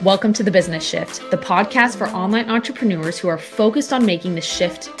Welcome to The Business Shift, the podcast for online entrepreneurs who are focused on making the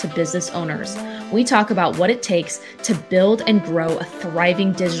shift to business owners. We talk about what it takes to build and grow a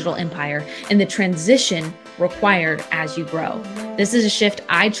thriving digital empire and the transition required as you grow. This is a shift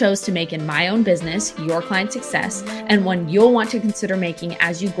I chose to make in my own business, Your Client Success, and one you'll want to consider making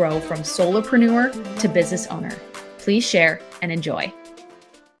as you grow from solopreneur to business owner. Please share and enjoy.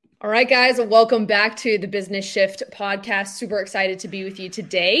 All right, guys, welcome back to the Business Shift podcast. Super excited to be with you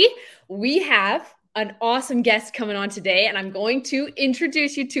today. We have an awesome guest coming on today, and I'm going to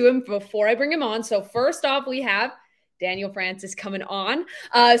introduce you to him before I bring him on. So first off, we have Daniel Francis coming on.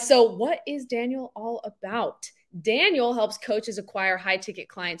 So what is Daniel all about? Daniel helps coaches acquire high-ticket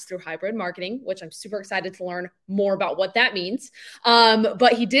clients through hybrid marketing, which I'm super excited to learn more about what that means.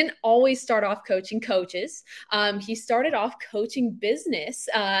 But he didn't always start off coaching coaches. He started off coaching business.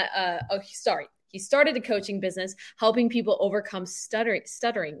 He started a coaching business, helping people overcome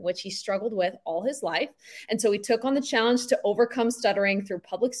stuttering, which he struggled with all his life. And so he took on the challenge to overcome stuttering through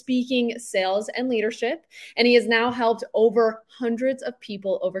public speaking, sales, and leadership. And he has now helped over hundreds of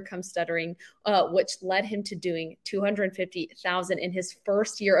people overcome stuttering, which led him to doing $250,000 in his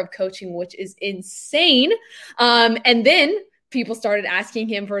first year of coaching, which is insane. And then people started asking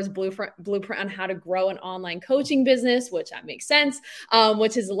him for his blueprint on how to grow an online coaching business, which that makes sense,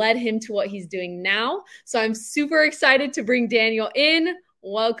 which has led him to what he's doing now. So I'm super excited to bring Daniel in.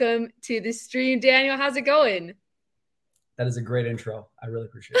 Welcome to the stream, Daniel. How's it going? That is a great intro. I really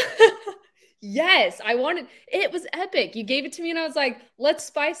appreciate it. Yes, it was epic. You gave it to me and I was like, let's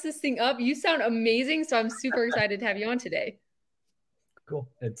spice this thing up. You sound amazing. So I'm super excited to have you on today. Cool.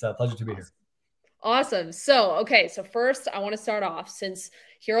 It's a pleasure to be here. Awesome. So first I want to start off, since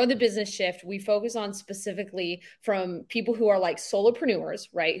here on the Business Shift, we focus on specifically from people who are like solopreneurs,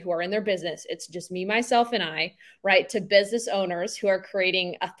 right? Who are in their business. It's just me, myself, and I, right? To business owners who are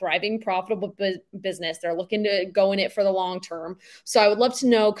creating a thriving, profitable business. They're looking to go in it for the long term. So I would love to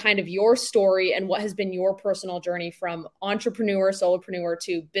know kind of your story and what has been your personal journey from entrepreneur, solopreneur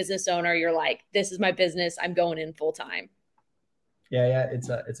to business owner. You're like, this is my business. I'm going in full time. Yeah, it's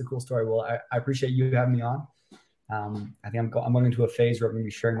a cool story. Well, I appreciate you having me on. I think I'm going into a phase where I'm going to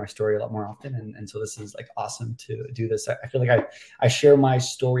be sharing my story a lot more often, and so this is like awesome to do this. I feel like I share my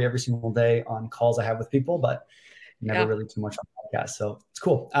story every single day on calls I have with people, but never really too much on podcasts. So it's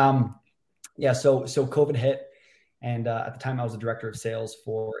cool. So COVID hit, and at the time I was the director of sales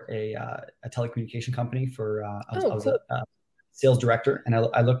for a telecommunication company. I was a sales director, and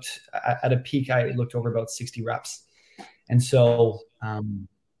I looked at a peak. I looked over about 60 reps. And so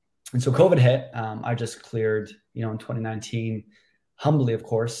COVID hit. I just cleared, in 2019, humbly, of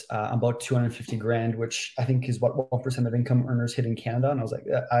course, about $250,000, which I think is what 1% of income earners hit in Canada. And I was like,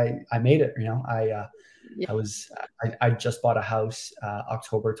 I made it. I just bought a house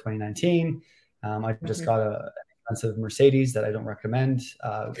October 2019. I just got an expensive Mercedes that I don't recommend.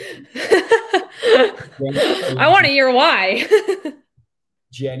 I want to hear why.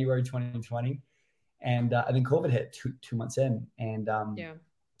 January 2020. And then COVID hit 2 months in, and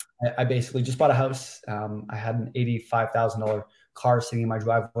I basically just bought a house. I had an $85,000 car sitting in my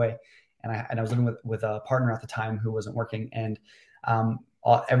driveway, and I was living with a partner at the time who wasn't working, and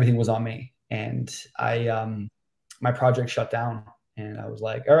everything was on me. And my project shut down, and I was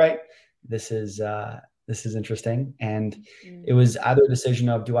like, all right, this is interesting. And it was either a decision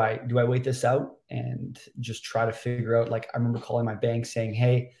of do I wait this out and just try to figure out, like, I remember calling my bank saying,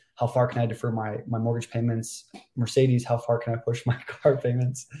 hey, how far can I defer my mortgage payments? Mercedes, how far can I push my car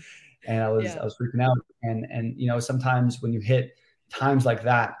payments? And I was freaking out. And sometimes when you hit times like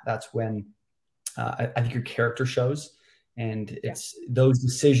that, that's when I think your character shows. And it's those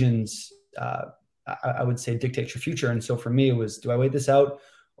decisions, I would say, dictate your future. And so for me, it was, do I wait this out,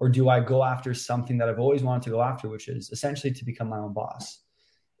 or do I go after something that I've always wanted to go after, which is essentially to become my own boss?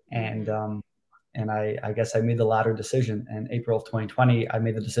 And I guess I made the latter decision. In April of 2020, I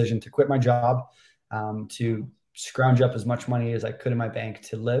made the decision to quit my job, to scrounge up as much money as I could in my bank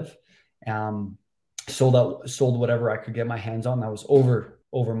to live. Sold whatever I could get my hands on. That was over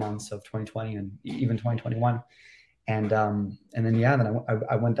months of 2020 and even 2021. And then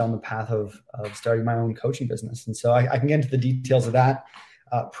I went down the path of starting my own coaching business. And so I can get into the details of that.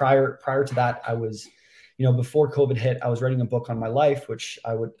 Prior to that, I was, before COVID hit, I was writing a book on my life, which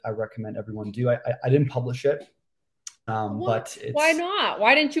I recommend everyone do. I didn't publish it, but why not?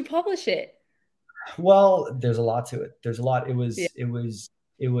 Why didn't you publish it? Well, there's a lot to it. There's a lot. It was.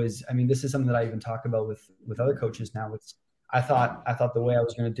 I mean, this is something that I even talk about with other coaches now. I thought the way I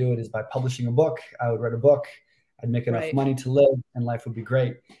was going to do it is by publishing a book. I would write a book, I'd make enough money to live, and life would be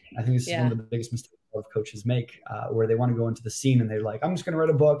great. I think this is one of the biggest mistakes a lot of coaches make, where they want to go into the scene and they're like, I'm just going to write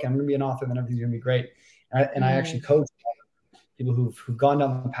a book, I'm going to be an author, then everything's going to be great. And I actually coach people who've gone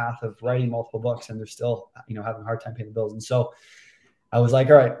down the path of writing multiple books and they're still, having a hard time paying the bills. And so I was like,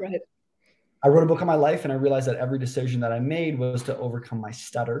 all right. I wrote a book on my life, and I realized that every decision that I made was to overcome my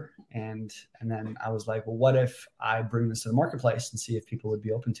stutter. And then I was like, well, what if I bring this to the marketplace and see if people would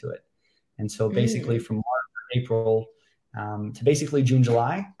be open to it? And so basically from March, April, to basically June,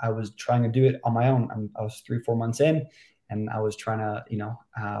 July, I was trying to do it on my own. I was 3-4 months in, and I was trying to,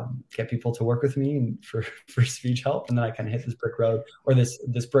 get people to work with me and for speech help. And then I kind of hit this brick road, or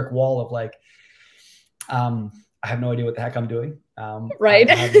this brick wall of like, I have no idea what the heck I'm doing. Right.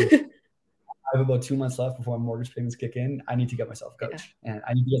 I have about 2 months left before my mortgage payments kick in. I need to get myself a coach, and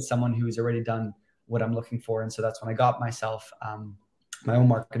I need to get someone who's already done what I'm looking for. And so that's when I got myself my own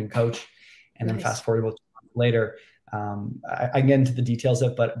marketing coach. And then fast forward about 2 months later, I get into the details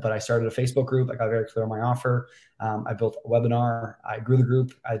of it, but I started a Facebook group. I got very clear on my offer. I built a webinar. I grew the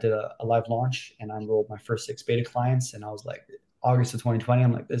group. I did a live launch, and I enrolled my first 6 beta clients. And I was like, August of 2020,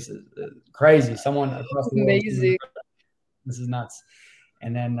 I'm like, this is crazy. Someone across the world. Amazing. This is nuts.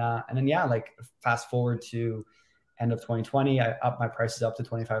 And then, like fast forward to end of 2020, I upped my prices up to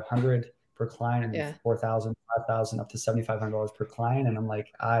 $2,500 per client, and $4,000, $5,000, up to $7,500 per client. And I'm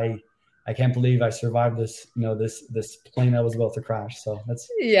like, I can't believe I survived this, this plane that was about to crash. So that's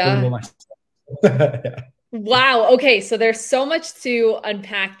Wow. Okay. So there's so much to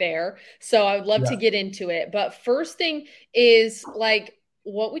unpack there. So I would love to get into it. But first thing is, like,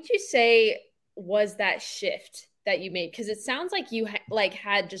 what would you say was that shift that you made? Because it sounds like you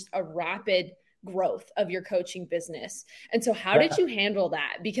had just a rapid growth of your coaching business. And so how did you handle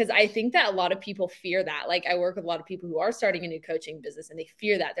that? Because I think that a lot of people fear that. Like, I work with a lot of people who are starting a new coaching business, and they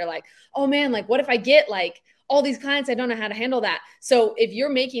fear that. They're like, oh man, like, what if I get like all these clients? I don't know how to handle that. So if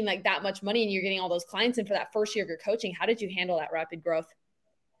you're making like that much money and you're getting all those clients in for that first year of your coaching, how did you handle that rapid growth?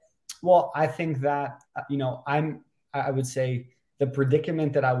 Well, I think that, I would say the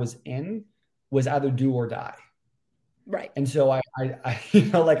predicament that I was in was either do or die. Right. And so I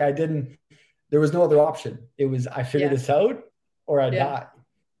there was no other option. It was, I figure this out or I die.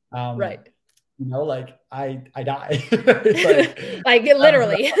 Right. I die. like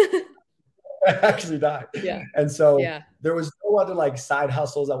literally. I actually died. Yeah. And so there was no other like side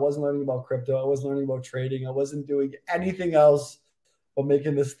hustles. I wasn't learning about crypto. I wasn't learning about trading. I wasn't doing anything else but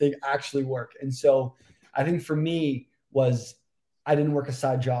making this thing actually work. And so I think for me was, I didn't work a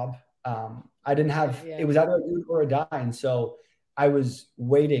side job. I didn't have, it was either a do or a die. And so I was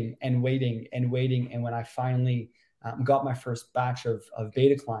waiting and waiting and waiting. And when I finally got my first batch of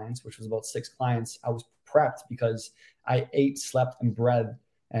beta clients, which was about 6 clients, I was prepped because I ate, slept, and breathed,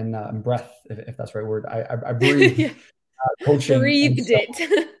 and breath, if that's the right word. I breathed coaching. Breathed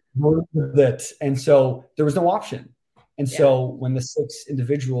it. And so there was no option. And so when the 6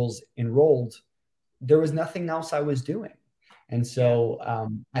 individuals enrolled, there was nothing else I was doing. And so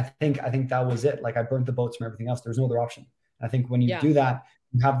I think that was it. Like, I burnt the boats from everything else. There was no other option. And I think when you do that,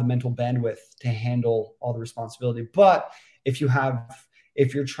 you have the mental bandwidth to handle all the responsibility. But if you're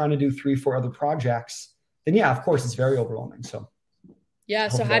trying to do 3-4 other projects, then of course it's very overwhelming. So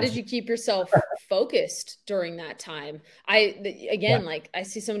so how did you keep yourself focused during that time? I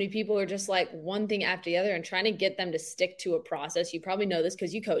see so many people who are just like one thing after the other and trying to get them to stick to a process. You probably know this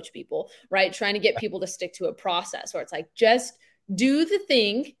because you coach people, right? Trying to get people to stick to a process where it's like, just do the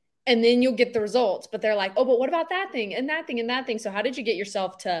thing and then you'll get the results. But they're like, oh, but what about that thing and that thing and that thing? So how did you get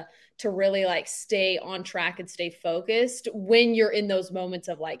yourself to really like stay on track and stay focused when you're in those moments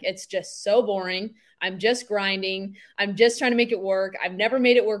of like, it's just so boring. I'm just grinding. I'm just trying to make it work. I've never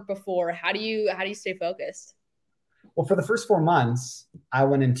made it work before. How do you stay focused? Well, for the first 4 months, I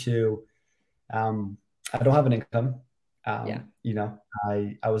went into, I don't have an income. I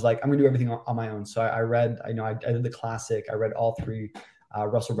was like, I'm gonna do everything on my own. So I read, I did the classic. I read all 3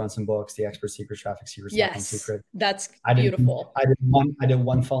 Russell Brunson books, The Expert Secret, Traffic Secret, yes, Secret. That's beautiful. I did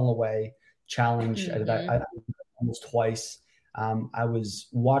one funnel away challenge. I did almost twice. I was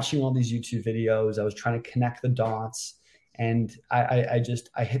watching all these YouTube videos. I was trying to connect the dots, and I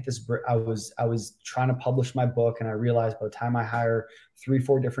hit this. I was trying to publish my book, and I realized by the time I hire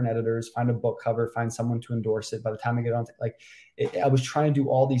 3-4 different editors, find a book cover, find someone to endorse it, by the time I get on, I was trying to do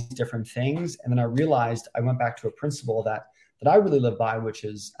all these different things, and then I realized I went back to a principle that I really live by, which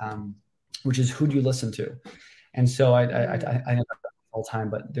is who do you listen to? And so I know that all the time,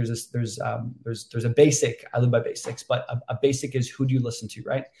 but there's a basic. I live by basics, but a basic is who do you listen to,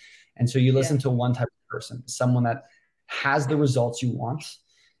 right? And so you listen to one type of person, someone that has the results you want,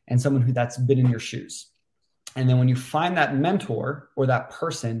 and someone that's been in your shoes. And then when you find that mentor or that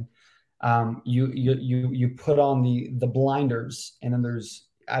person, you put on the blinders, and then there's,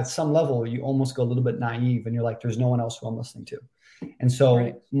 at some level, you almost go a little bit naive, and you're like, there's no one else who I'm listening to. And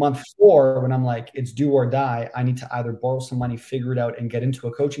so month 4, when I'm like, it's do or die, I need to either borrow some money, figure it out, and get into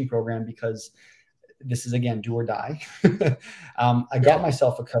a coaching program, because this is, again, do or die. I got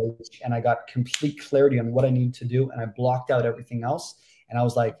myself a coach, and I got complete clarity on what I needed to do. And I blocked out everything else. And I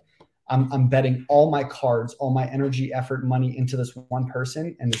was like, I'm betting all my cards, all my energy, effort, money into this one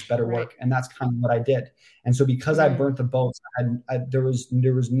person, and this better work. And that's kind of what I did. And so because I burnt the boats, there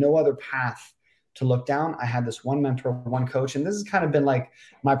was no other path to look down. I had this one mentor, one coach. And this has kind of been like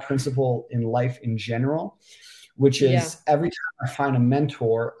my principle in life in general, which is every time I find a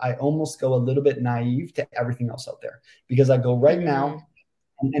mentor, I almost go a little bit naive to everything else out there, because I go right now.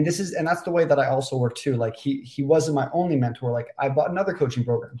 And that's the way that I also work too. Like he wasn't my only mentor. Like I bought another coaching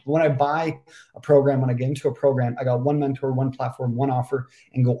program. When I buy a program, when I get into a program, I got one mentor, one platform, one offer,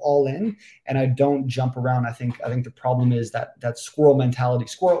 and go all in. And I don't jump around. I think the problem is that squirrel mentality,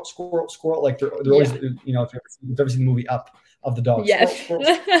 squirrel. Like they're always, if you've ever seen the movie Up, of the dog. Yes, squirrel.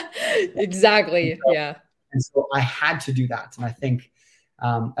 exactly. And so I had to do that. And I think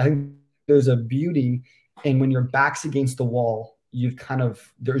there's a beauty in when your back's against the wall,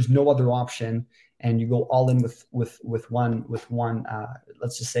 there's no other option, and you go all in with one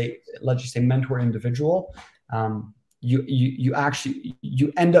let's just say mentor individual.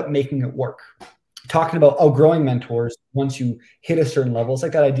 You end up making it work. Talking about outgrowing mentors, once you hit a certain level, it's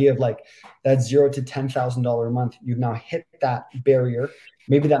like that idea of like that $0 to $10,000 a month. You've now hit that barrier.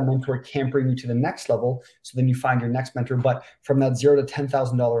 Maybe that mentor can't bring you to the next level. So then you find your next mentor. But from that $0 to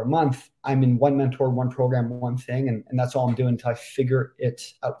 $10,000 a month, I'm in one mentor, one program, one thing. And that's all I'm doing until I figure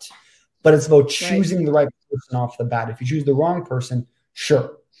it out. But it's about choosing the right person off the bat. If you choose the wrong person,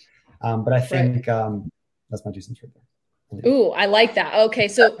 sure. But I think that's my 2 cents right there. Ooh, I like that. Okay.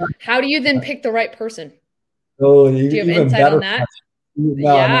 So how do you then pick the right person? Oh, do you have insight on that?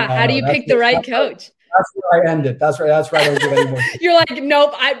 How do you pick the right coach? That's where I end it. That's right. I don't give any more. You're like,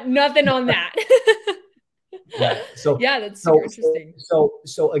 nope, nothing on that. That's super interesting.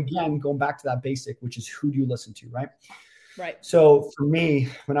 So again, going back to that basic, which is who do you listen to, right? Right. So for me,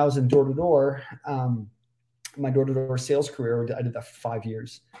 when I was in door-to-door, my door-to-door sales career, I did that for 5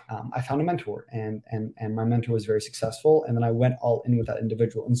 years. I found a mentor, and my mentor was very successful. And then I went all in with that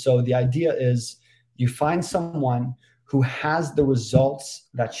individual. And so the idea is you find someone who has the results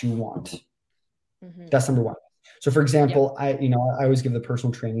that you want. That's number one. So for example, I always give the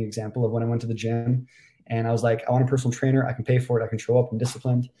personal training example of when I went to the gym and I was like, I want a personal trainer. I can pay for it. I can show up and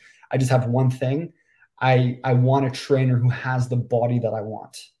disciplined. I just have one thing. I want a trainer who has the body that I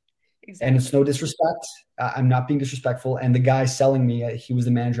want. Exactly. And it's no disrespect. I'm not being disrespectful. And the guy selling me, he was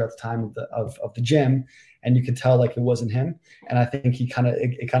the manager at the time of the gym, and you could tell like it wasn't him. And I think it kind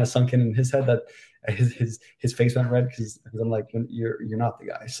of sunk in his head that his face went red because I'm like, you're not the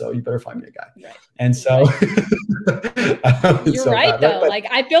guy, so you better find me a guy. Right. And so you're so right bad, though. Right? Like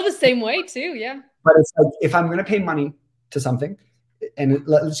I feel the same way too. Yeah. But it's like if I'm going to pay money to something, and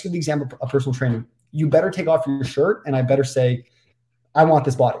let's give the example of personal training, you better take off your shirt, and I better say, I want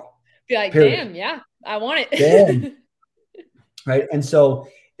this body. Be like, damn, yeah, I want it. Damn. Right. And so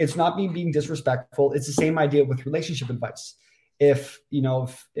it's not me being disrespectful. It's the same idea with relationship advice. If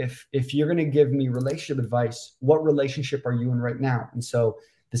you're going to give me relationship advice, what relationship are you in right now? And so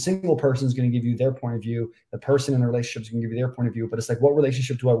the single person is going to give you their point of view. The person in the relationship is going to give you their point of view. But it's like, what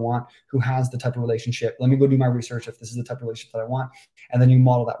relationship do I want? Who has the type of relationship? Let me go do my research if this is the type of relationship that I want. And then you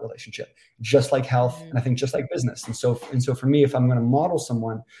model that relationship, just like health. And I think just like business. And so for me, if I'm going to model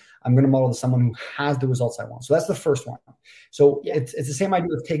someone, I'm going to model to someone who has the results I want. So that's the first one. So it's the same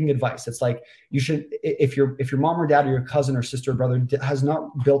idea of taking advice. It's like you should, if your mom or dad or your cousin or sister or brother has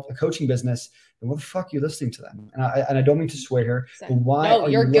not built a coaching business, then what the fuck are you listening to them? And I don't mean to swear here, but why are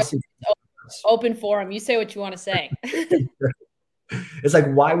you listening to them? Open forum. You say what you want to say. It's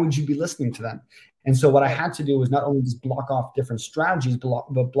like, why would you be listening to them? And so what I had to do was not only just block off different strategies,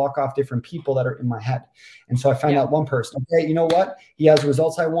 but block off different people that are in my head. And so I found out one person. Okay, you know what? He has the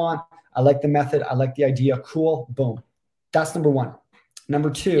results I want. I like the method. I like the idea. Cool. Boom. That's number one. Number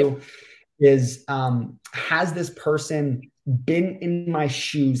two is, has this person been in my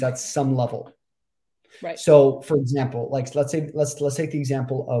shoes at some level? Right. So for example, like let's take the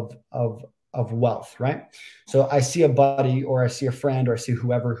example of wealth, right? So I see a buddy or I see a friend or I see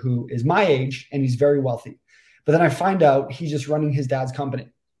whoever who is my age and he's very wealthy. But then I find out he's just running his dad's company.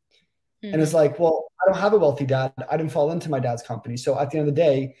 Mm-hmm. And it's like, well, I don't have a wealthy dad. I didn't fall into my dad's company. So at the end of the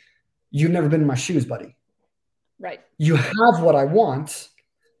day, you've never been in my shoes, buddy. Right. You have what I want,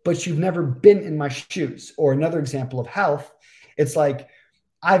 but you've never been in my shoes. Or another example of health, it's like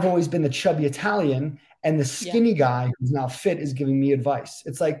I've always been the chubby Italian, and the skinny guy who's now fit is giving me advice.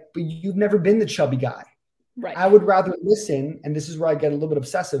 It's like, but you've never been the chubby guy. Right. I would rather listen, and this is where I get a little bit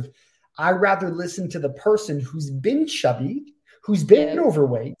obsessive. I'd rather listen to the person who's been chubby, who's been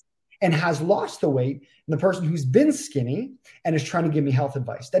overweight, and has lost the weight, and the person who's been skinny and is trying to give me health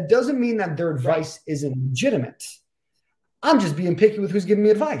advice. That doesn't mean that their advice isn't legitimate. I'm just being picky with who's giving me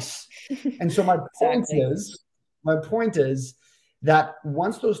advice. And so my point is that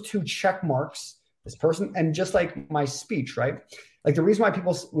once those two check marks, this person, and just like my speech, right? Like the reason why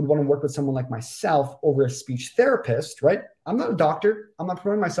people would want to work with someone like myself over a speech therapist, right? I'm not a doctor. I'm not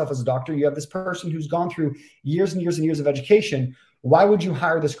promoting myself as a doctor. You have this person who's gone through years and years and years of education. Why would you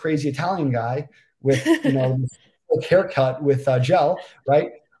hire this crazy Italian guy with, a haircut with gel,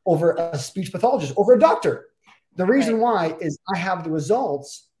 right? Over a speech pathologist, over a doctor. The reason why is I have the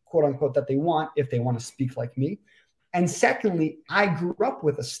results, quote unquote, that they want if they want to speak like me. And secondly, I grew up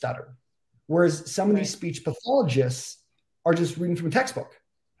with a stutter, whereas some of these speech pathologists are just reading from a textbook.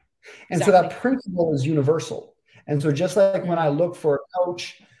 And so that principle is universal. And so just like when I look for a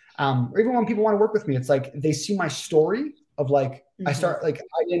coach, or even when people want to work with me, it's like they see my story of like, I start like,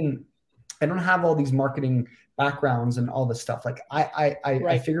 I don't have all these marketing backgrounds and all this stuff. Like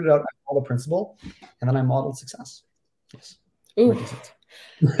I figured it out, all the principle, and then I modeled success. Yes. Ooh.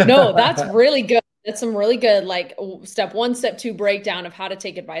 No, that's really good. That's some really good, like step 1, step 2 breakdown of how to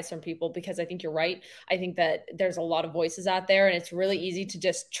take advice from people, because I think you're right. I think that there's a lot of voices out there, and it's really easy to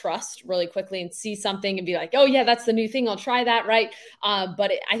just trust really quickly and see something and be like, oh yeah, that's the new thing. I'll try that. Right.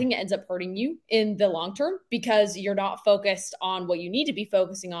 But I think it ends up hurting you in the long term because you're not focused on what you need to be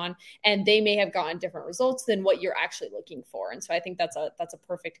focusing on. And they may have gotten different results than what you're actually looking for. And so I think that's a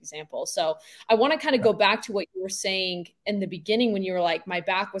perfect example. So I want to kind of go back to what you were saying in the beginning when you were like, my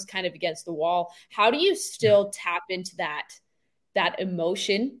back was kind of against the wall. How do you still tap into that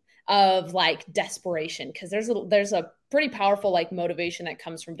emotion of like desperation? Because there's a pretty powerful like motivation that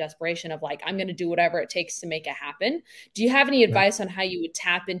comes from desperation of like, I'm going to do whatever it takes to make it happen. Do you have any advice on how you would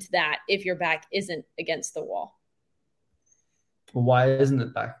tap into that if your back isn't against the wall? Well, why isn't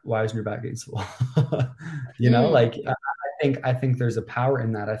your back against the wall? Like I think there's a power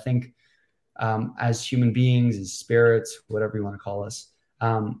in that. I think as human beings, as spirits, whatever you want to call us,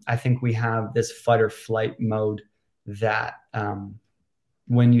 I think we have this fight or flight mode that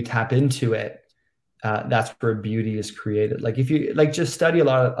when you tap into it, that's where beauty is created. Like if you like just study a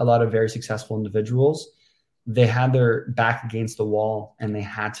lot of very successful individuals, they had their back against the wall and they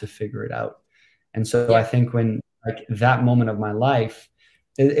had to figure it out. And so I think when like that moment of my life,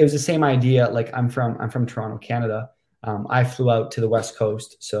 it was the same idea. Like I'm from Toronto, Canada. I flew out to the West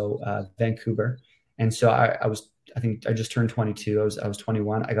Coast, so Vancouver, and so I think I just turned 22. I was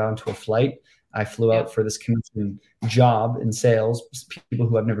 21. I got onto a flight. I flew out for this commission job in sales, people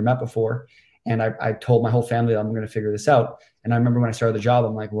who I've never met before. And I told my whole family that I'm going to figure this out. And I remember when I started the job,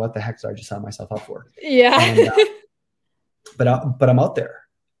 I'm like, what the heck did I just sign myself up for? Yeah. And, but I'm out there.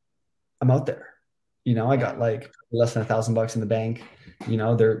 I got like less than $1,000 in the bank.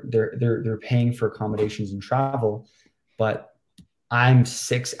 They're paying for accommodations and travel, but I'm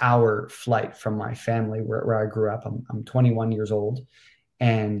 6-hour flight from my family where I grew up. I'm 21 years old,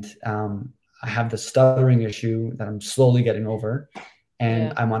 and I have the stuttering issue that I'm slowly getting over.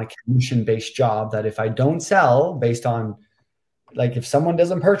 And I'm on a commission-based job that if I don't sell based on, like, if someone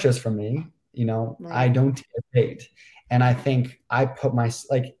doesn't purchase from me, I don't get paid. And I think I put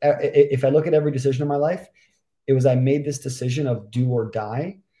if I look at every decision in my life, it was, I made this decision of do or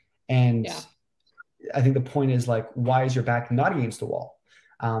die. And I think the point is like, why is your back not against the wall?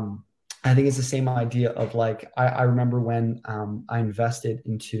 I think it's the same idea of like, I remember when I invested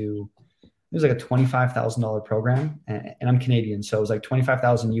into, it was like a $25,000 program, and I'm Canadian. So it was like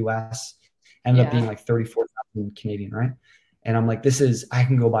 25,000 US, ended up being like 34,000 Canadian. Right. And I'm like, I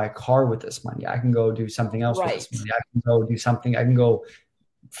can go buy a car with this money. I can go do something else with this money. I can go do something. I can go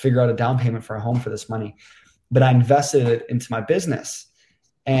figure out a down payment for a home for this money. But I invested it into my business.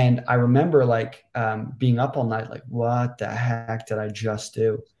 And I remember like being up all night, like, what the heck did I just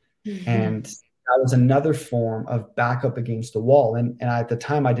do? Mm-hmm. And that was another form of back up against the wall. And at the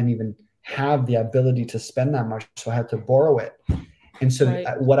time, I didn't even have the ability to spend that much. So I had to borrow it. And so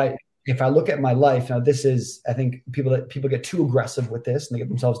if I look at my life now, this is, I think people get too aggressive with this and they get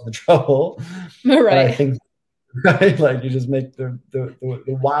themselves into trouble. Right. But I think, like you just make the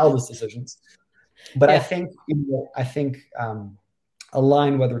wildest decisions. But I think, a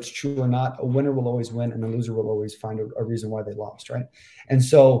line, whether it's true or not, a winner will always win and a loser will always find a reason why they lost. Right. And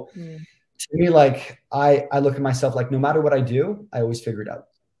so to me, like I look at myself, like no matter what I do, I always figure it out.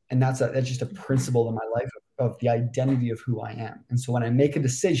 And that's just a principle in my life of the identity of who I am. And so when I make a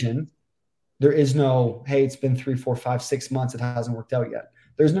decision, there is no, hey, it's been 3, 4, 5, 6 months. It hasn't worked out yet.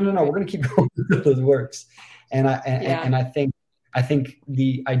 There's no, we're going to keep going until it works. And I think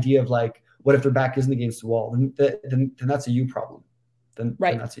the idea of like, what if their back isn't against the wall? Then that's a you problem. Then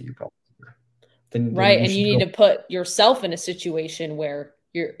that's a you problem. Then and you need to put yourself in a situation where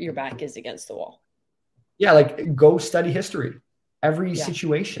your back is against the wall. Yeah. Like go study history, every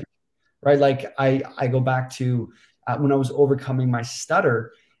situation, right? Like I go back to when I was overcoming my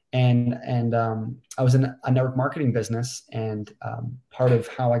stutter and I was in a network marketing business. And part of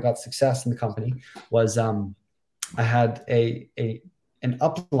how I got success in the company was I had an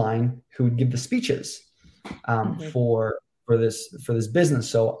upline who would give the speeches for this business.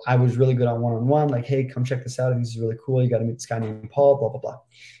 So I was really good on one-on-one, like, hey, come check this out. This is really cool. You got to meet this guy named Paul, blah, blah, blah.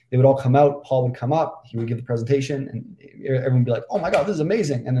 They would all come out. Paul would come up. He would give the presentation and everyone would be like, oh my God, this is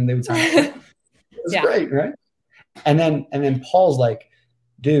amazing. And then they would sign it. It was great, right? And then Paul's like,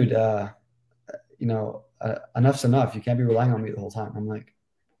 dude, enough's enough. You can't be relying on me the whole time. I'm like,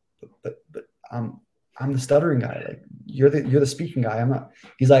 but I'm the stuttering guy. Like you're the speaking guy. I'm not.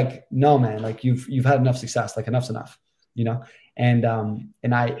 He's like, no, man. Like you've had enough success. Like enough's enough. And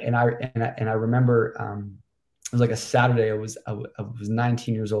I remember it was like a Saturday. I was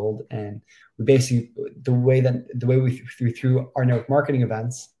 19 years old, and we basically the way we threw our network marketing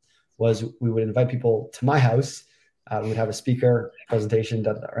events was we would invite people to my house. We would have a speaker presentation,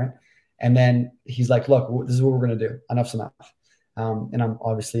 right? And then he's like, look, this is what we're going to do. Enough's enough. And I'm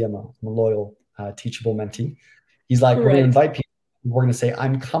a loyal, teachable mentee. He's like, we're going to invite people. We're going to say,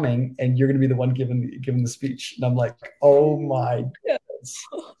 I'm coming, and you're going to be the one giving the speech. And I'm like, oh my goodness.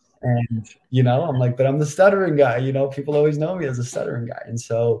 And, I'm like, but I'm the stuttering guy. People always know me as a stuttering guy. And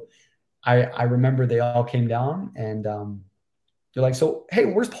so I remember they all came down and they're like, so, hey,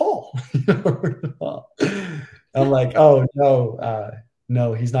 where's Paul? I'm like, oh,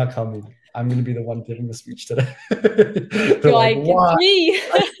 no, he's not coming. I'm going to be the one giving the speech today. You're like, why? Me.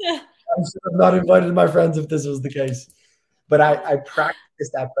 I should have not invited my friends if this was the case. But I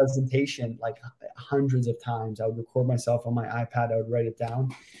practiced that presentation like hundreds of times. I would record myself on my iPad. I would write it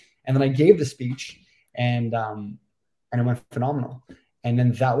down. And then I gave the speech and it went phenomenal. And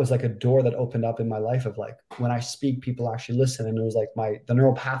then that was like a door that opened up in my life of like, when I speak, people actually listen. And it was like the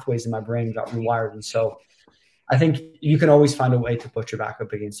neural pathways in my brain got rewired. And so I think you can always find a way to put your back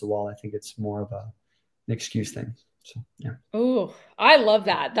up against the wall. I think it's more of an excuse thing. So, yeah. Oh, I love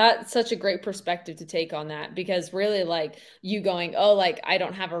that. That's such a great perspective to take on that, because really like you going, oh, like I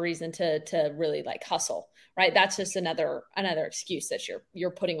don't have a reason to really like hustle, right? That's just another excuse that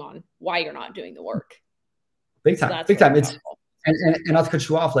you're putting on why you're not doing the work. Big time. So big time. It's and not to cut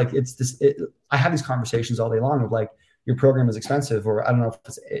you off. Like it's this, I have these conversations all day long of like, your program is expensive, or I don't know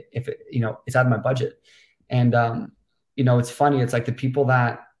if it's out of my budget. And, it's funny. It's like the people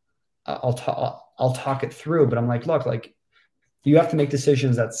that I'll talk it through, but I'm like, look, like you have to make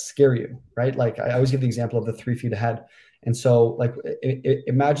decisions that scare you, right? Like I always give the example of the 3 feet ahead. And so like,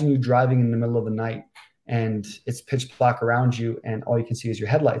 imagine you driving in the middle of the night and it's pitch black around you and all you can see is your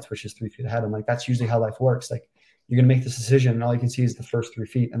headlights, which is 3 feet ahead. I'm like, that's usually how life works. Like you're going to make this decision and all you can see is the first 3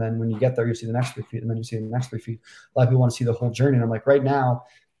 feet. And then when you get there, you see the next 3 feet and then you see the next 3 feet. A lot of people want to see the whole journey. And I'm like, right now,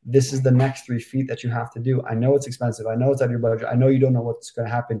 this is the next 3 feet that you have to do. I know it's expensive. I know it's out of your budget. I know you don't know what's going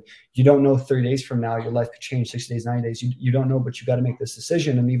to happen. You don't know 30 days from now, your life could change, 60 days, 90 days. You don't know, but you got to make this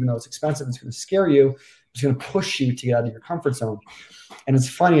decision. And even though it's expensive, it's going to scare you. It's going to push you to get out of your comfort zone. And it's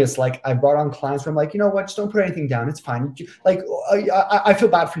funny. It's like, I brought on clients where I'm like, you know what? Just don't put anything down. It's fine. Like, I feel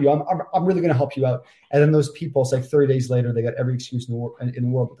bad for you. I'm really going to help you out. And then those people, it's like 30 days later, they got every excuse in the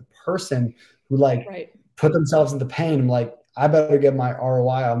world. But the person who put themselves into pain, I'm like, I better get my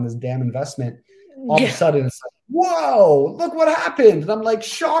ROI on this damn investment. All of a sudden it's like, whoa, look what happened. And I'm like,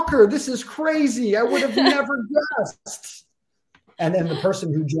 shocker, this is crazy. I would have never guessed. And then the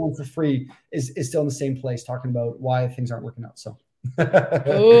person who joined for free is still in the same place talking about why things aren't working out. So.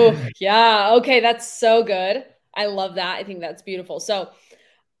 Oh, yeah. Okay. That's so good. I love that. I think that's beautiful. So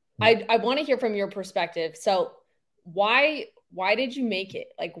I want to hear from your perspective. So why did you make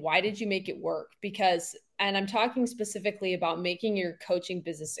it? Like, why did you make it work? And I'm talking specifically about making your coaching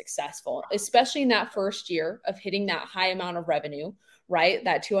business successful, especially in that first year of hitting that high amount of revenue, right?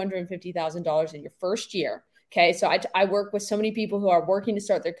 That $250,000 in your first year. Okay. So I work with so many people who are working to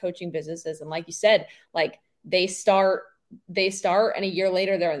start their coaching businesses. And like you said, like they start and a year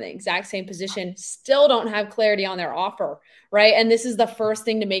later, they're in the exact same position, still don't have clarity on their offer, right? And this is the first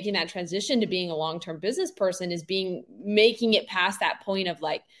thing to making that transition to being a long-term business person is making it past that point of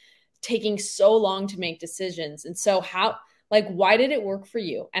like taking so long to make decisions. And so Like, why did it work for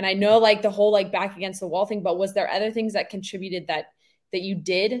you? And I know like the whole like back against the wall thing, but was there other things that contributed that you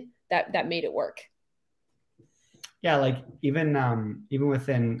did that made it work? Yeah, like even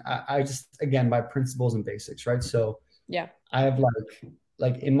within, I just, again, by principles and basics, right? So yeah, I have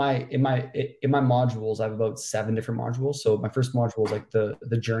like in my modules, I have about 7 different modules. So my first module is like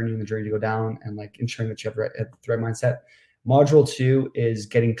the journey to go down and like ensuring that you have the right mindset. Module 2 is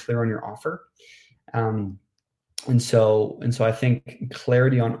getting clear on your offer. And so I think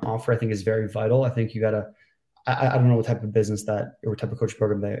clarity on offer, I think, is very vital. I think you gotta, I don't know what type of business that or what type of coaching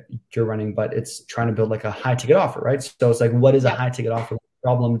program that you're running, but it's trying to build like a high ticket offer, right? So it's like, what is a high ticket offer? What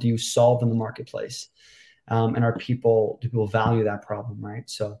problem do you solve in the marketplace? And do people value that problem, right?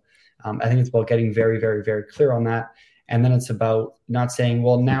 So I think it's about getting very, very, very clear on that. And then it's about not saying,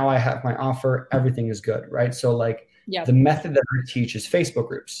 well, now I have my offer, everything is good, right? So like the method that I teach is Facebook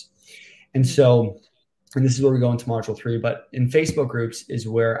groups. And so, and this is where we go into module 3, but in Facebook groups is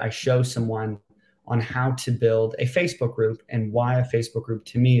where I show someone on how to build a Facebook group and why a Facebook group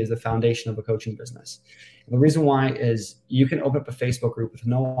to me is the foundation of a coaching business. And the reason why is you can open up a Facebook group with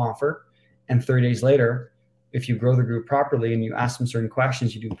no offer, and 30 days later, if you grow the group properly and you ask them certain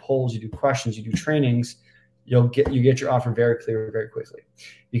questions, you do polls, you do questions, you do trainings, you get your offer very clear very quickly.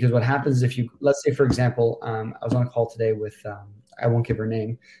 Because what happens is if you, let's say for example, I was on a call today with, I won't give her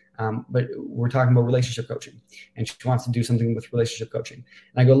name, but we're talking about relationship coaching, and she wants to do something with relationship coaching.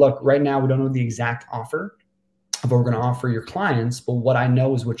 And I go, look, right now we don't know the exact offer of what we're going to offer your clients, but what I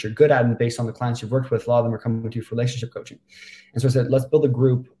know is what you're good at, and based on the clients you've worked with, a lot of them are coming to you for relationship coaching. And so I said, let's build a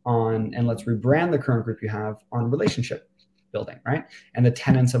group on, and let's rebrand the current group you have on relationship building, right? And the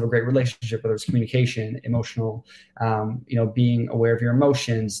tenets of a great relationship, whether it's communication, emotional, being aware of your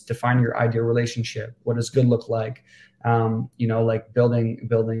emotions, defining your ideal relationship, what does good look like, like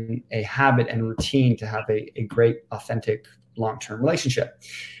building a habit and routine to have a great, authentic, long-term relationship.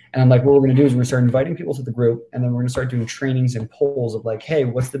 And I'm like, what we're going to do is we're going to start inviting people to the group, and then we're going to start doing trainings and polls of like, hey,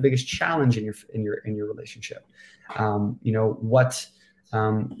 what's the biggest challenge in your relationship? What do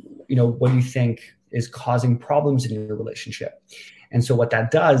you think is causing problems in your relationship? And so what that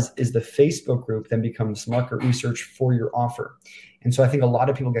does is the Facebook group then becomes market research for your offer. And so I think a lot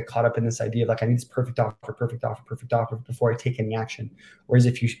of people get caught up in this idea of like, I need this perfect offer before I take any action. Whereas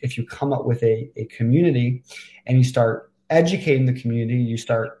if you come up with a community and you start educating the community, you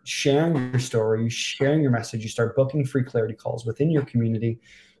start sharing your story, you sharing your message, you start booking free clarity calls within your community,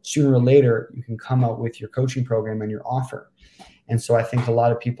 sooner or later, you can come out with your coaching program and your offer. And so I think a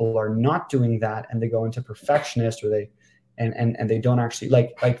lot of people are not doing that, and they go into perfectionist, or they don't actually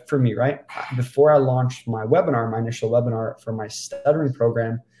like for me, right? Before I launched my initial webinar for my stuttering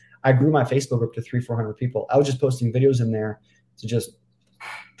program, I grew my Facebook group to 300-400 people. I was just posting videos in there to just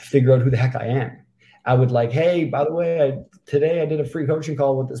figure out who the heck I am. I would like, hey, by the way, today I did a free coaching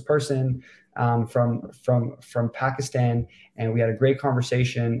call with this person from Pakistan, and we had a great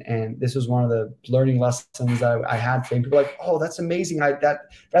conversation. And this was one of the learning lessons that I had today. People are like, oh, that's amazing.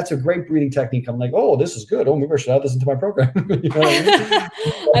 That's a great breathing technique. I'm like, oh, this is good. Oh, maybe I should add this into my program. You know what I mean?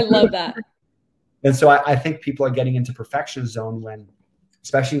 I love that. And so I think people are getting into perfectionist zone when,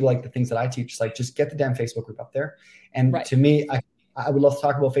 especially like the things that I teach, like just get the damn Facebook group up there. And to me, I would love to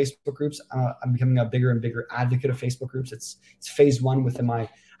talk about Facebook groups. I'm becoming a bigger and bigger advocate of Facebook groups. It's phase 1 within my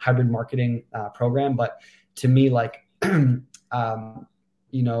hybrid marketing program. But to me, like, I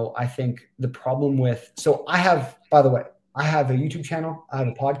think the problem with, so I have a YouTube channel, I have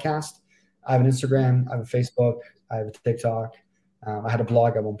a podcast, I have an Instagram, I have a Facebook, I have a TikTok. I had a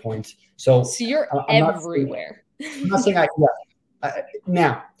blog at one point. So you're everywhere. I'm not saying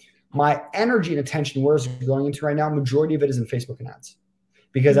now, my energy and attention, where is it going into right now? Majority of it is in Facebook and ads,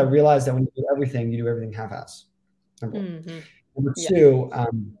 because I realized that when you do everything half-ass. Number 2,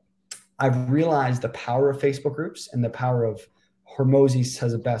 I've realized the power of Facebook groups and the power of Hormozi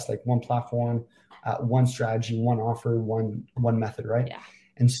says it best, like one platform, one strategy, one offer, one method, right? Yeah.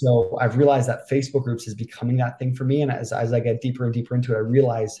 And so I've realized that Facebook groups is becoming that thing for me. And as I get deeper and deeper into it, I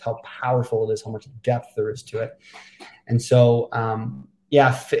realize how powerful it is, how much depth there is to it. And so,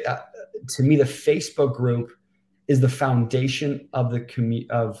 to me, the Facebook group is the foundation of the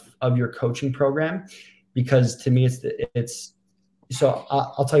of your coaching program, because to me, so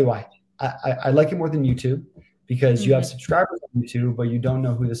I'll tell you why. I like it more than YouTube, because you have subscribers on YouTube, but you don't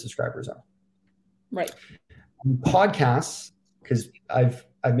know who the subscribers are. Right. Podcasts, because I've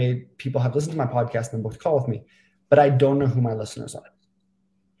made people have listened to my podcast and then booked a call with me, but I don't know who my listeners are.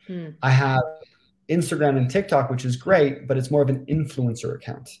 I have Instagram and TikTok, which is great, but it's more of an influencer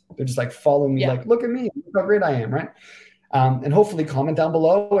account. They're just like following me, like, look at me, look how great I am, right? And hopefully comment down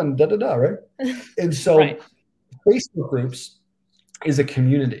below and right? And so Facebook groups is a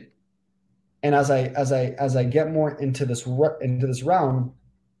community. And as I get more into this realm,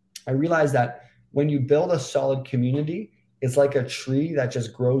 I realize that when you build a solid community, it's like a tree that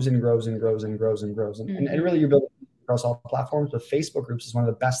just grows and grows and grows and grows and grows. And really you build it across all platforms, but Facebook groups is one of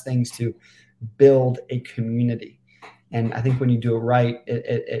the best things to build a community. And I think when you do it right,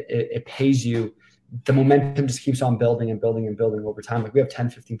 it pays you. The momentum just keeps on building and building and building over time. Like we have 10,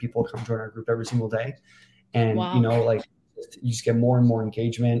 15 people come join our group every single day. And, wow. You know, like you just get more and more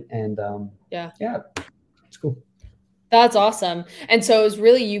engagement and yeah, it's cool. That's awesome. And so it was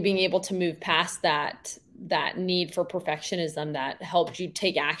really you being able to move past that need for perfectionism that helped you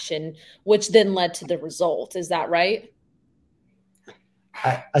take action, which then led to the result. Is that right?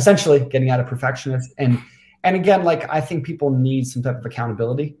 Essentially getting out of perfectionist. And again, like I think people need some type of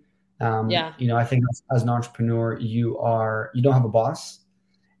accountability. You know, I think as an entrepreneur, you don't have a boss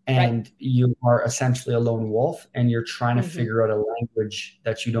and you are essentially a lone wolf and you're trying to figure out a language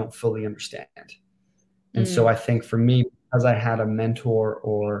that you don't fully understand. And so I think for me, because I had a mentor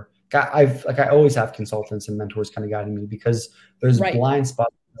or I always have consultants and mentors kind of guiding me because there's blind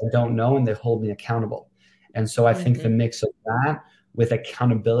spots I don't know and they hold me accountable. And so I think the mix of that with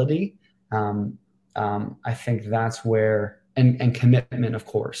accountability, I think that's where, and commitment, of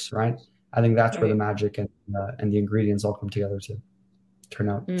course, right? I think that's where the magic and the ingredients all come together to turn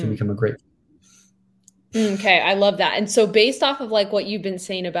out to become a great. Okay. I love that. And so based off of like what you've been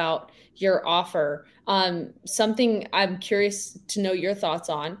saying about your offer, something I'm curious to know your thoughts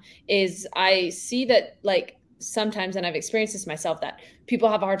on is I see that like sometimes, and I've experienced this myself, that people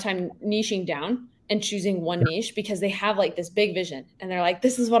have a hard time niching down and choosing one niche because they have like this big vision and they're like,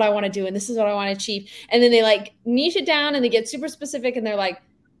 this is what I want to do. And this is what I want to achieve. And then they like niche it down and they get super specific and they're like,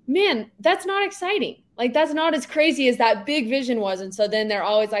 man, that's not exciting. Like, that's not as crazy as that big vision was. And so then they're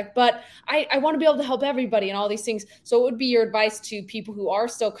always like, but I want to be able to help everybody and all these things. So what would be your advice to people who are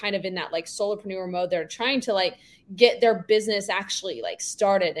still kind of in that like solopreneur mode? They're trying to like get their business actually like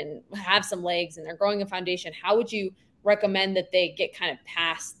started and have some legs and they're growing a foundation. How would you recommend that they get kind of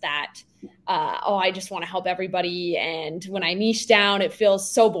past that? I just want to help everybody. And when I niche down, it feels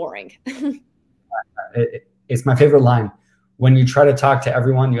so boring. It's my favorite line. When you try to talk to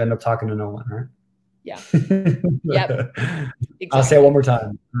everyone, you end up talking to no one, right? Yeah. Yep. Exactly. I'll say it one more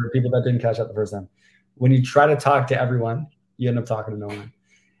time for people that didn't catch that the first time. When you try to talk to everyone, you end up talking to no one.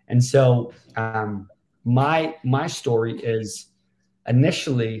 And so my story is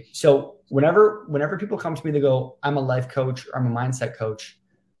initially, so whenever people come to me, they go, I'm a life coach, or I'm a mindset coach.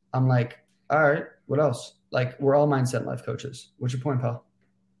 I'm like, all right, what else? Like, we're all mindset and life coaches. What's your point, pal?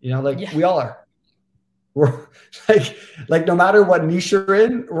 You know, like we all are. We're like no matter what niche you're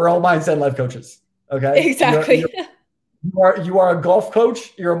in, we're all mindset and life coaches. Okay. Exactly. You are a golf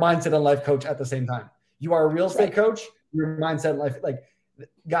coach. You're a mindset and life coach at the same time. You are a real estate coach. You're a mindset and life. Like,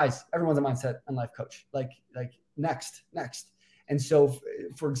 guys, everyone's a mindset and life coach. Like next. And so,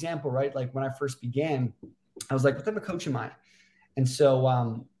 for example, right, like when I first began, I was like, what type of coach am I? And so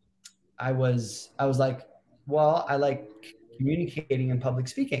I was like, well, I like communicating and public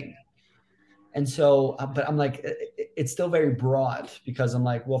speaking. And so, but I'm like, it's still very broad because I'm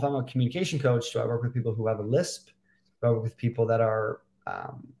like, well, if I'm a communication coach, do I work with people who have a lisp? Do I work with people that are,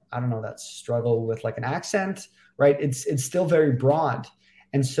 I don't know, that struggle with like an accent, right? It's still very broad.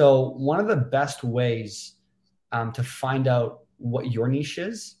 And so one of the best ways to find out what your niche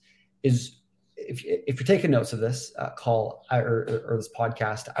is if you're taking notes of this call or this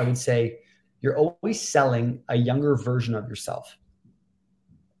podcast, I would say you're always selling a younger version of yourself.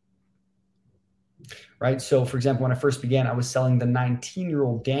 Right. So, for example, when I first began, I was selling the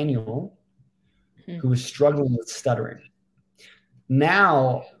 19-year-old Daniel who was struggling with stuttering.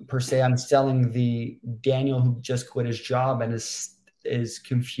 Now, per se, I'm selling the Daniel who just quit his job and is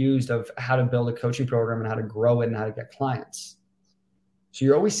confused of how to build a coaching program and how to grow it and how to get clients. So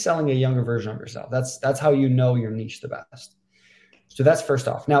you're always selling a younger version of yourself. That's how you know your niche the best. So that's first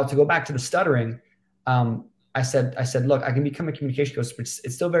off. Now, to go back to the stuttering, I said, look, I can become a communication coach, but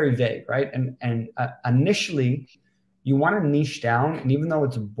it's still very vague, right? And initially, you want to niche down, and even though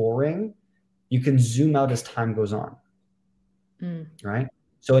it's boring, you can zoom out as time goes on, right?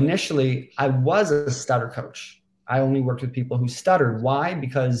 So initially, I was a stutter coach. I only worked with people who stuttered. Why?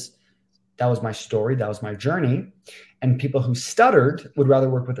 Because that was my story, that was my journey, and people who stuttered would rather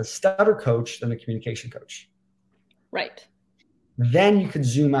work with a stutter coach than a communication coach. Right. Then you could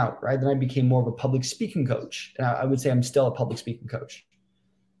zoom out, right? Then I became more of a public speaking coach. And I would say I'm still a public speaking coach.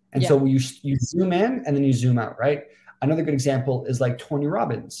 And so you zoom in and then you zoom out, right? Another good example is like Tony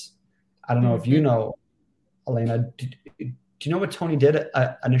Robbins. I don't know if you know, Elena, do you know what Tony did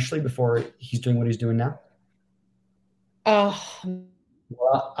initially before he's doing what he's doing now? Oh,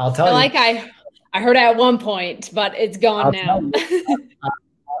 Well, I'll tell you. Like I heard it at one point, but it's gone now.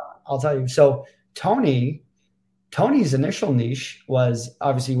 I'll tell you. So Tony's initial niche was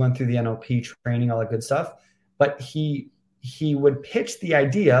obviously he went through the NLP training, all that good stuff, but he would pitch the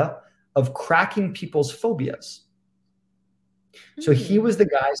idea of cracking people's phobias. So he was the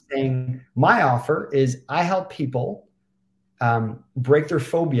guy saying, my offer is I help people break their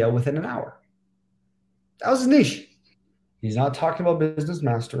phobia within an hour. That was his niche. He's not talking about business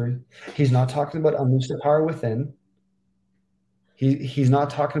mastery. He's not talking about unleash the power within. He's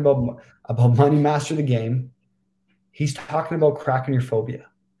not talking about money master the game. He's talking about cracking your phobia.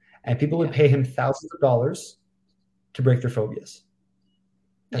 And people would pay him thousands of dollars to break their phobias.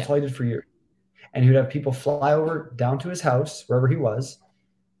 That's all he did for years. And he would have people fly over down to his house, wherever he was,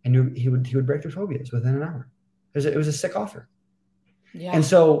 and he would break their phobias within an hour. It was a sick offer. Yeah. And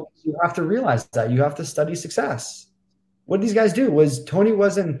so you have to realize that. You have to study success. What these guys do was Tony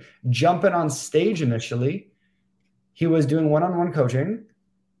wasn't jumping on stage initially. He was doing one-on-one coaching,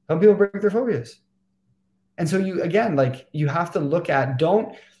 helping people break their phobias. And so you have to look at,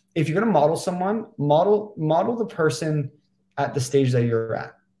 if you're going to model someone, model the person at the stage that you're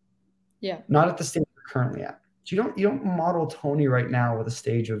at. Yeah. Not at the stage you're currently at. So you don't model Tony right now with a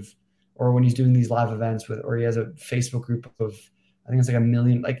stage of, or when he's doing these live events or he has a Facebook group of, I think it's like 1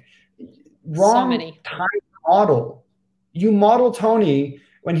 million, wrong time model. You model Tony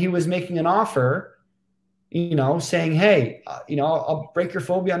when he was making an offer, saying, hey, I'll break your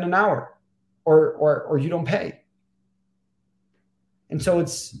phobia in an hour or you don't pay. And so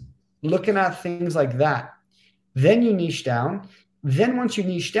it's looking at things like that. Then you niche down. Then once you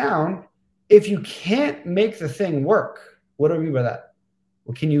niche down, if you can't make the thing work, what do I mean by that?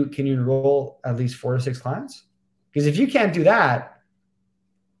 Well, can you enroll at least 4 to 6 clients? Because if you can't do that,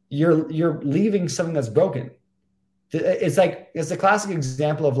 you're leaving something that's broken. It's the classic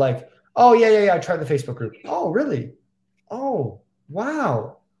example of oh yeah, I tried the Facebook group. Oh, really? Oh,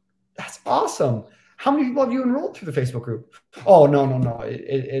 wow. That's awesome. How many people have you enrolled through the Facebook group? Oh, no.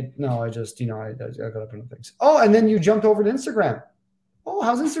 I just, I got up into things. Oh, and then you jumped over to Instagram. Oh,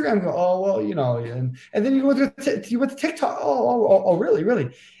 how's Instagram go? Oh, well, and then you went to TikTok. Oh,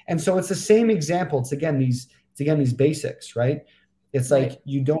 really? And so it's the same example. It's again these basics, right? It's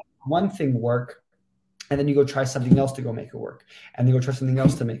you don't one thing work, and then you go try something else to go make it work, and then you go try something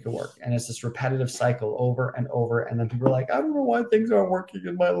else to make it work, and it's this repetitive cycle over and over. And then people are like, I don't know why things aren't working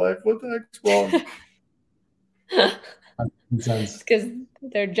in my life. What the heck's wrong? Because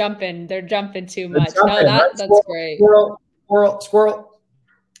they're jumping too much. That's great. Squirrel.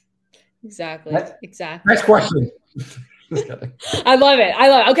 Exactly. Next question. I love it.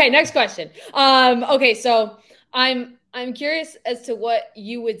 Okay, next question. Okay, so I'm curious as to what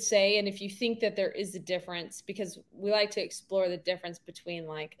you would say, and if you think that there is a difference, because we like to explore the difference between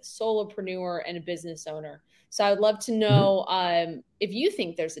a solopreneur and a business owner. So I would love to know if you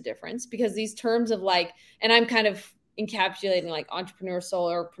think there's a difference, because these terms of and I'm kind of encapsulating entrepreneur,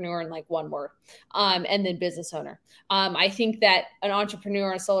 solopreneur in one word, and then business owner. I think that an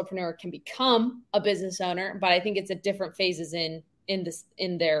entrepreneur, a solopreneur can become a business owner, but I think it's at different phases in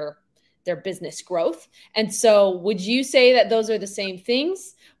their business growth. And so would you say that those are the same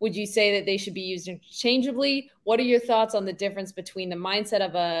things? Would you say that they should be used interchangeably? What are your thoughts on the difference between the mindset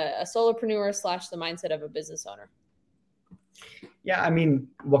of a solopreneur / the mindset of a business owner? Yeah, I mean,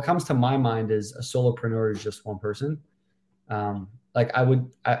 what comes to my mind is a solopreneur is just one person. I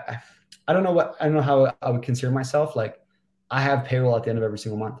don't know how I would consider myself. I have payroll at the end of every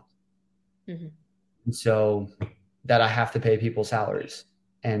single month. Mm-hmm. And so that I have to pay people salaries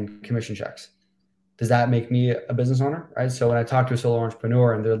and commission checks. Does that make me a business owner? Right. So when I talk to a solo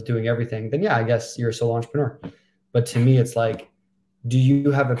entrepreneur and they're doing everything, then yeah, I guess you're a solo entrepreneur. But to me, it's do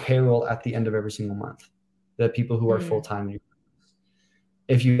you have a payroll at the end of every single month? The people who are full-time.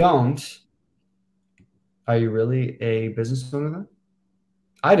 If you don't, are you really a business owner then?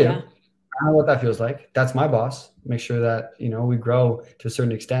 I do. Yeah. I know what that feels like. That's my boss. Make sure that, we grow to a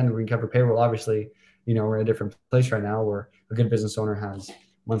certain extent. We can cover payroll. Obviously, we're in a different place right now where a good business owner has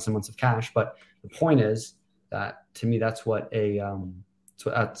months and months of cash. But the point is that to me, that's what that's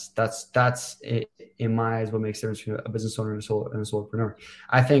in my eyes what makes the difference between a business owner and a solopreneur.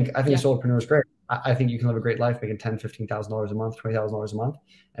 I think a solopreneur is great. I think you can live a great life making $10,000, $15,000 a month, $20,000 a month,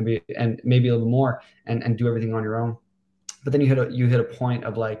 and maybe a little more, and do everything on your own. But then you hit a point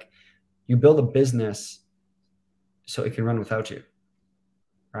of you build a business so it can run without you,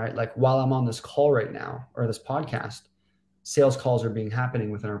 right? While I'm on this call right now or this podcast, sales calls are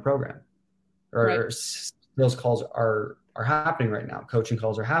happening within our program, or sales calls are happening right now. Coaching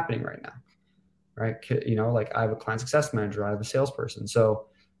calls are happening right now. right? You know, like I have a client success manager, I have a salesperson. So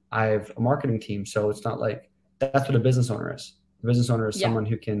I have a marketing team. So it's not like that's what a business owner is. A business owner is someone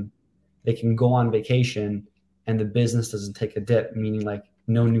who they can go on vacation and the business doesn't take a dip, meaning like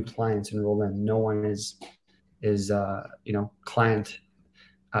no new clients enroll in. No one is client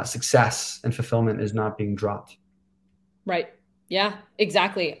success and fulfillment is not being dropped. Right. Yeah,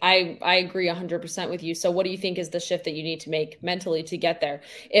 exactly. I agree 100% with you. So what do you think is the shift that you need to make mentally to get there?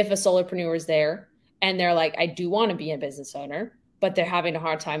 If a solopreneur is there and they're like, I do want to be a business owner, but they're having a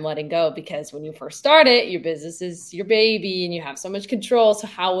hard time letting go because when you first start it, your business is your baby and you have so much control. So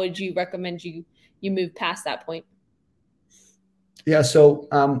how would you recommend you move past that point? Yeah. So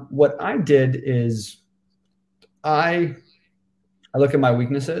what I did is I look at my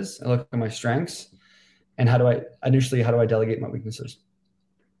weaknesses, I look at my strengths, and how do I delegate my weaknesses?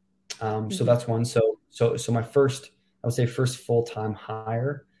 So that's one. So my first full-time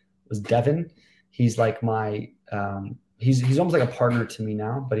hire was Devin. He's like my he's almost like a partner to me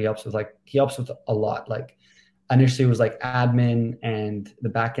now, but he helps with a lot. Like initially it was like admin and the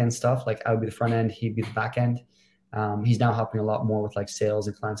back end stuff. Like I would be the front end, he'd be the back end. He's now helping a lot more with like sales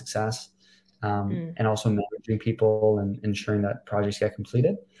and client success, and also managing people and ensuring that projects get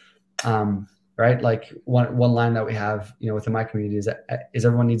completed. Right? Like one line that we have, within my community is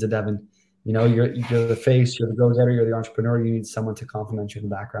everyone needs a Devin. You're the face, you're the go-getter, you're the entrepreneur. You need someone to complement you in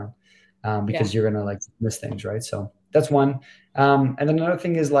the background, because you're gonna like miss things, right? So that's one. And then another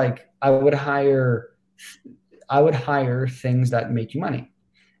thing is like I would hire things that make you money.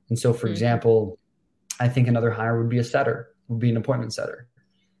 And so, for example, I think another hire would be an appointment setter.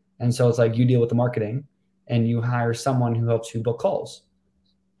 And so it's like you deal with the marketing and you hire someone who helps you book calls.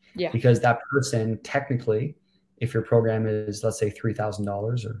 Yeah. Because that person, technically, if your program is, let's say,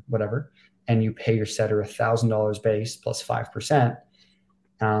 $3,000 or whatever, and you pay your setter $1,000 base plus 5%,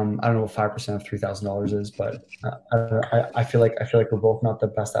 I don't know what 5% of $3,000 is, but I feel like we're both not the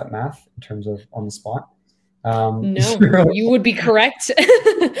best at math in terms of on the spot. No, you would be correct.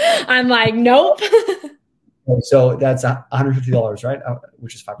 I'm like, nope. So that's $150, right?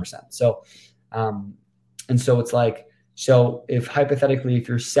 Which is 5%. So, and so it's like, so if hypothetically, if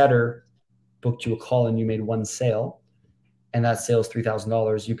your setter booked you a call and you made one sale and that sale is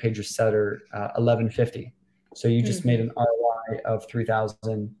 $3,000, you paid your setter $1,150. So you just made an ROI of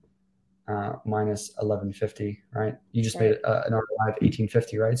 3,000 minus 1,150, right? You just made an ROI of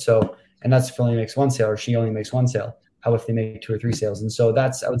 1,850, right? So, and that's if he only makes one sale or she only makes one sale. How if they make 2 or 3 sales? And so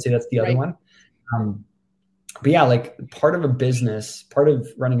I would say that's the other one. But yeah, like part of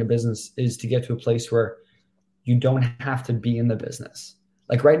running a business is to get to a place where you don't have to be in the business.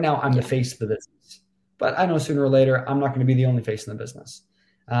 Like right now, I'm the face of the business, but I know sooner or later I'm not going to be the only face in the business.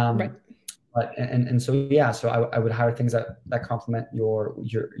 But so I would hire things that complement your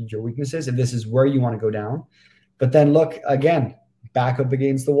weaknesses if this is where you want to go down. But then look again, back up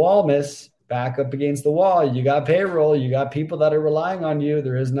against the wall, miss. Back up against the wall. You got payroll. You got people that are relying on you.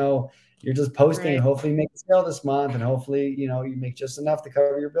 You're just posting and hopefully you make a sale this month, and hopefully you make just enough to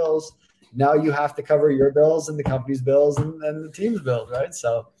cover your bills. Now you have to cover your bills and the company's bills and the team's bills, right?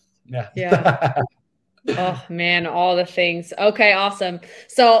 So, yeah. Oh man, all the things. Okay, awesome.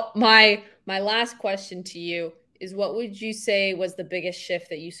 So my last question to you is, what would you say was the biggest shift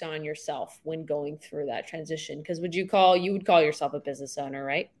that you saw in yourself when going through that transition? Because you would call yourself a business owner,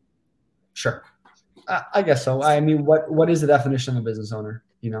 right? Sure. I guess so. I mean, what is the definition of a business owner?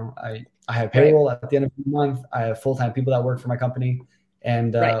 I have payroll at the end of the month. I have full-time people that work for my company.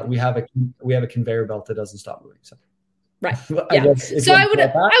 And we have a conveyor belt that doesn't stop moving. So, right. Yeah. So I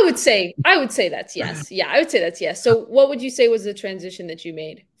would say that's yes. Yeah, I would say that's yes. So what would you say was the transition that you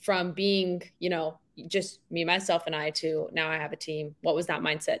made from being, just me, myself, and I to now I have a team? What was that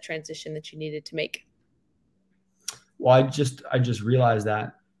mindset transition that you needed to make? Well, I just realized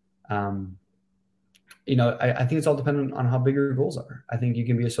that, I think it's all dependent on how big your goals are. I think you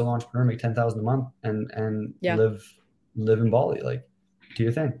can be a solo entrepreneur, make $10,000 a month, and live in Bali, like. Do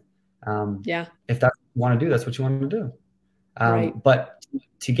your thing. If that's what you want to do, that's what you want to do. But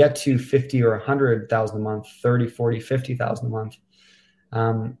to get to 50 or 100,000 a month, 30, 40, 50,000 a month,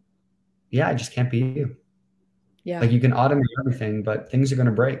 I just can't be you. Yeah. Like you can automate everything, but things are going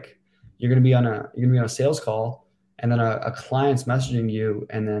to break. You're going to be on a sales call, and then a client's messaging you,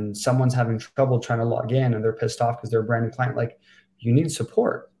 and then someone's having trouble trying to log in, and they're pissed off because they're a brand new client. Like you need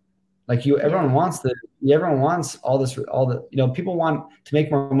support. Like everyone wants all the people want to make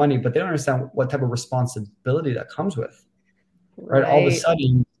more money, but they don't understand what type of responsibility that comes with, right? All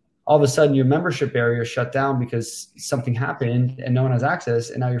of a sudden your membership area is shut down because something happened and no one has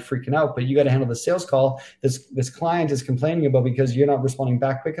access, and now you're freaking out, but you got to handle the sales call. This client is complaining about because you're not responding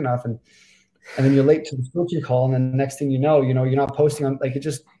back quick enough. And and then you're late to the coaching call. And then the next thing you know, you're not posting on, like,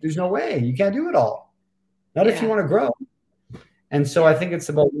 there's no way you can't do it all. Not if you want to grow. And so I think it's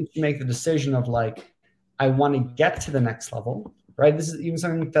about once you make the decision of like, I want to get to the next level, right? This is even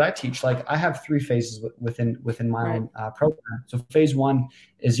something that I teach. Like I have 3 phases within my own program. So phase 1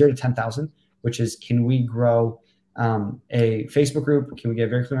 is 0 to 10,000, which is, can we grow a Facebook group? Can we get a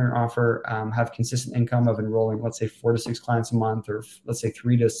very clear offer, have consistent income of enrolling, let's say 4 to 6 clients a month, or let's say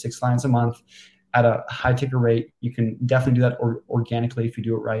 3 to 6 clients a month at a high ticker rate? You can definitely do that organically if you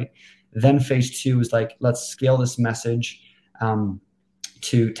do it right. Then phase 2 is like, let's scale this message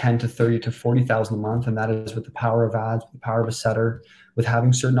to 10 to 30 to 40,000 a month. And that is with the power of ads, with the power of a setter, with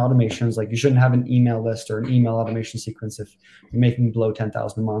having certain automations. Like you shouldn't have an email list or an email automation sequence if you're making below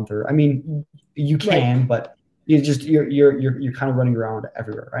 10,000 a month, or, I mean, you can, but you're kind of running around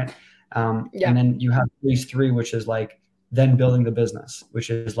everywhere. Right. And then you have phase 3, which is like then building the business, which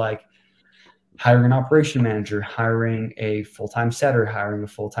is like hiring an operation manager, hiring a full-time setter, hiring a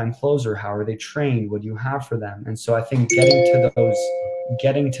full-time closer. How are they trained? What do you have for them? And so I think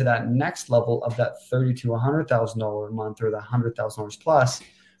getting to that next level of that $30,000 to $100,000 a month, or the $100,000 plus,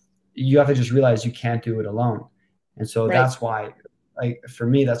 you have to just realize you can't do it alone. And so that's why, like, for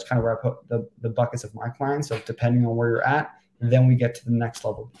me, that's kind of where I put the buckets of my clients. So depending on where you're at, then we get to the next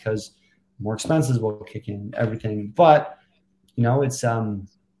level, because more expenses will kick in, everything. But,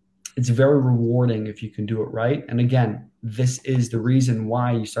 it's very rewarding if you can do it right. And again, this is the reason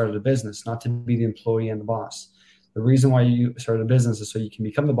why you started a business, not to be the employee and the boss. The reason why you started a business is so you can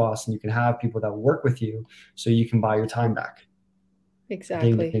become the boss and you can have people that work with you so you can buy your time back.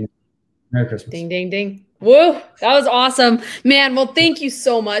 Exactly. Ding, ding. Merry Christmas. Ding, ding, ding. Woo, that was awesome, man. Well, thank you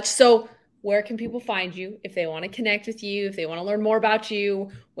so much. So where can people find you if they want to connect with you, if they want to learn more about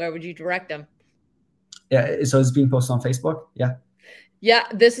you? Where would you direct them? Yeah, so it's being posted on Facebook. Yeah,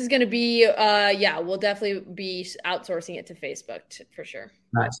 this is going to be, we'll definitely be outsourcing it to Facebook for sure.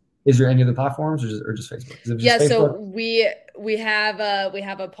 Nice. Is there any other platforms or just Facebook? Facebook? So we have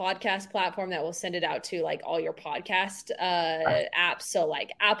a podcast platform that will send it out to like all your podcast apps. So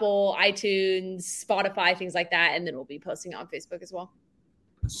like Apple, iTunes, Spotify, things like that. And then we'll be posting on Facebook as well.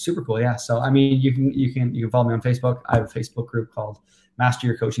 Super cool. Yeah. So, I mean, you can follow me on Facebook. I have a Facebook group called Master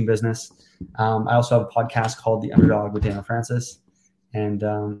Your Coaching Business. I also have a podcast called The Underdog with Daniel Francis. And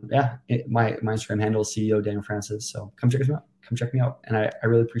my Instagram handle is CEO Daniel Francis. So come check me out. And I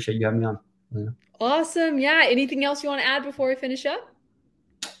really appreciate you having me on. Awesome. Yeah. Anything else you want to add before we finish up?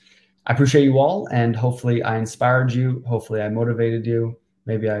 I appreciate you all, and hopefully I inspired you. Hopefully I motivated you.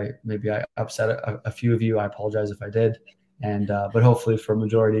 Maybe I upset a few of you. I apologize if I did. And but hopefully for a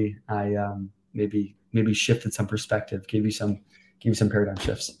majority, I maybe shifted some perspective, gave you some paradigm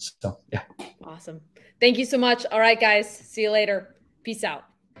shifts. So yeah. Awesome. Thank you so much. All right, guys. See you later. Peace out.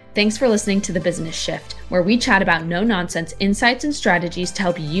 Thanks for listening to The Business Shift, where we chat about no-nonsense insights and strategies to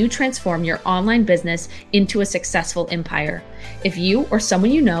help you transform your online business into a successful empire. If you or someone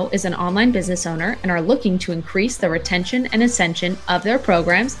you know is an online business owner and are looking to increase the retention and ascension of their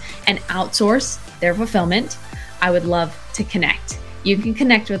programs and outsource their fulfillment, I would love to connect. You can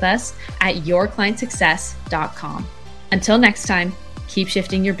connect with us at yourclientsuccess.com. Until next time, keep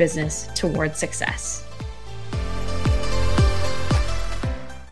shifting your business towards success.